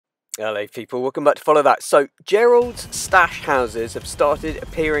Hello people, welcome back to Follow That. So Gerald's stash houses have started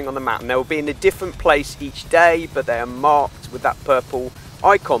appearing on the map and they will be in a different place each day, but they are marked with that purple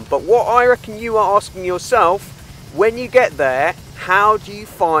icon. But what I reckon you are asking yourself, when you get there, how do you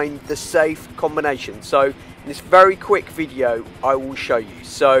find the safe combination? So in this very quick video I will show you.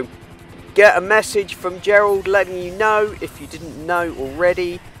 So get a message from Gerald letting you know, if you didn't know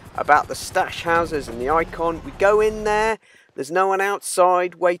already, about the stash houses and the icon. We go in there. There's no one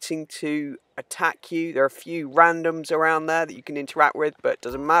outside waiting to attack you. There are a few randoms around there that you can interact with, but it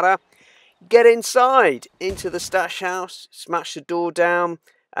doesn't matter. Get inside into the stash house, smash the door down,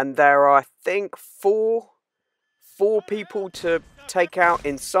 and there are, I think, four people to take out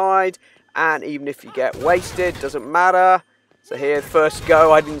inside. And even if you get wasted, doesn't matter. So here, first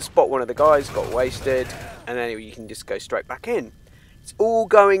go, I didn't spot one of the guys, got wasted, and anyway, you can just go straight back in. It's all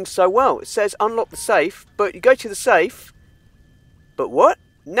going so well. It says unlock the safe, but you go to the safe. But what?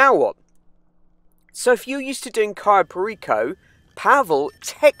 Now what? So if you're used to doing Cayo Perico, Pavel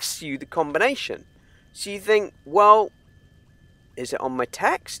texts you the combination. So you think, well, is it on my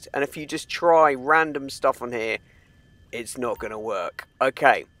text? And if you just try random stuff on here, it's not going to work.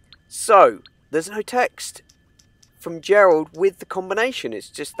 Okay, so there's no text from Gerald with the combination. It's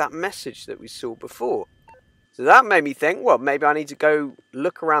just that message that we saw before. So that made me think, well, maybe I need to go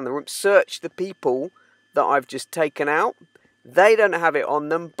look around the room, search the people that I've just taken out. They don't have it on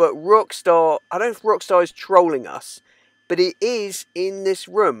them, but Rockstar, I don't know if Rockstar is trolling us, but it is in this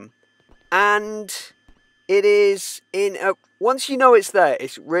room. And it is in a, once you know it's there,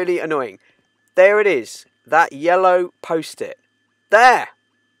 it's really annoying. There it is, that yellow post-it. There!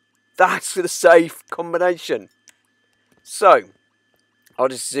 That's the safe combination. So, I'll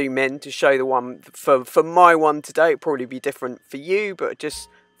just zoom in to show the one, for my one today. It'll probably be different for you, but just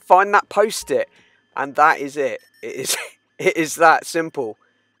find that post-it, and that is it. It is that simple.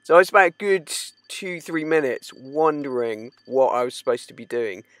 So I spent a good 2-3 minutes wondering what I was supposed to be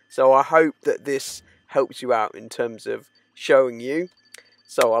doing. So I hope that this helps you out in terms of showing you.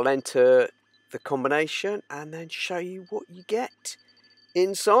 So I'll enter the combination and then show you what you get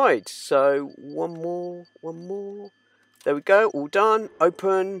inside. So one more. There we go, all done.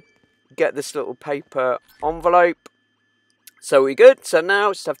 Open, get this little paper envelope. So we're good. So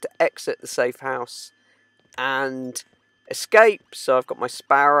now just have to exit the safe house and escape. So I've got my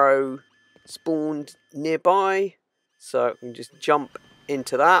sparrow spawned nearby, so I can just jump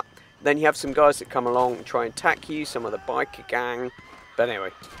into that. Then you have some guys that come along and try and attack you, some of the biker gang. But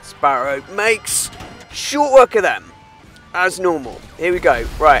anyway, sparrow makes short work of them, as normal. Here we go.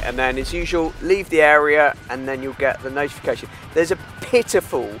 Right, and then as usual, leave the area and then you'll get the notification. There's a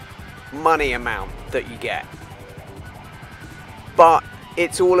pitiful money amount that you get, but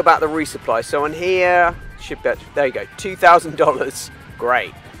it's all about the resupply. So on here, should be, there you go, $2,000,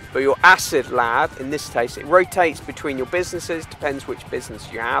 great. But your acid lab, in this case, it rotates between your businesses, depends which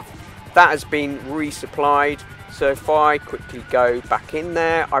business you have. That has been resupplied. So if I quickly go back in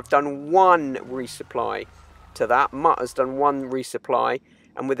there, I've done one resupply to that. Mutt has done one resupply,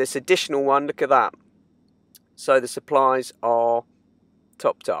 and with this additional one, look at that. So the supplies are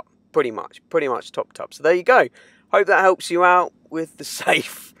topped up, pretty much topped up. So there you go. Hope that helps you out with the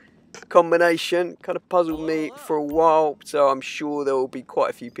safe combination. Kind of puzzled me for a while, so I'm sure there will be quite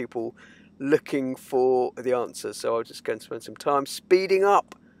a few people looking for the answer. So I'm just going to spend some time speeding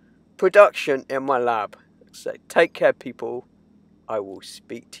up production in my lab. So take care, people. I will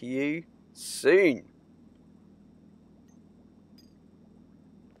speak to you soon.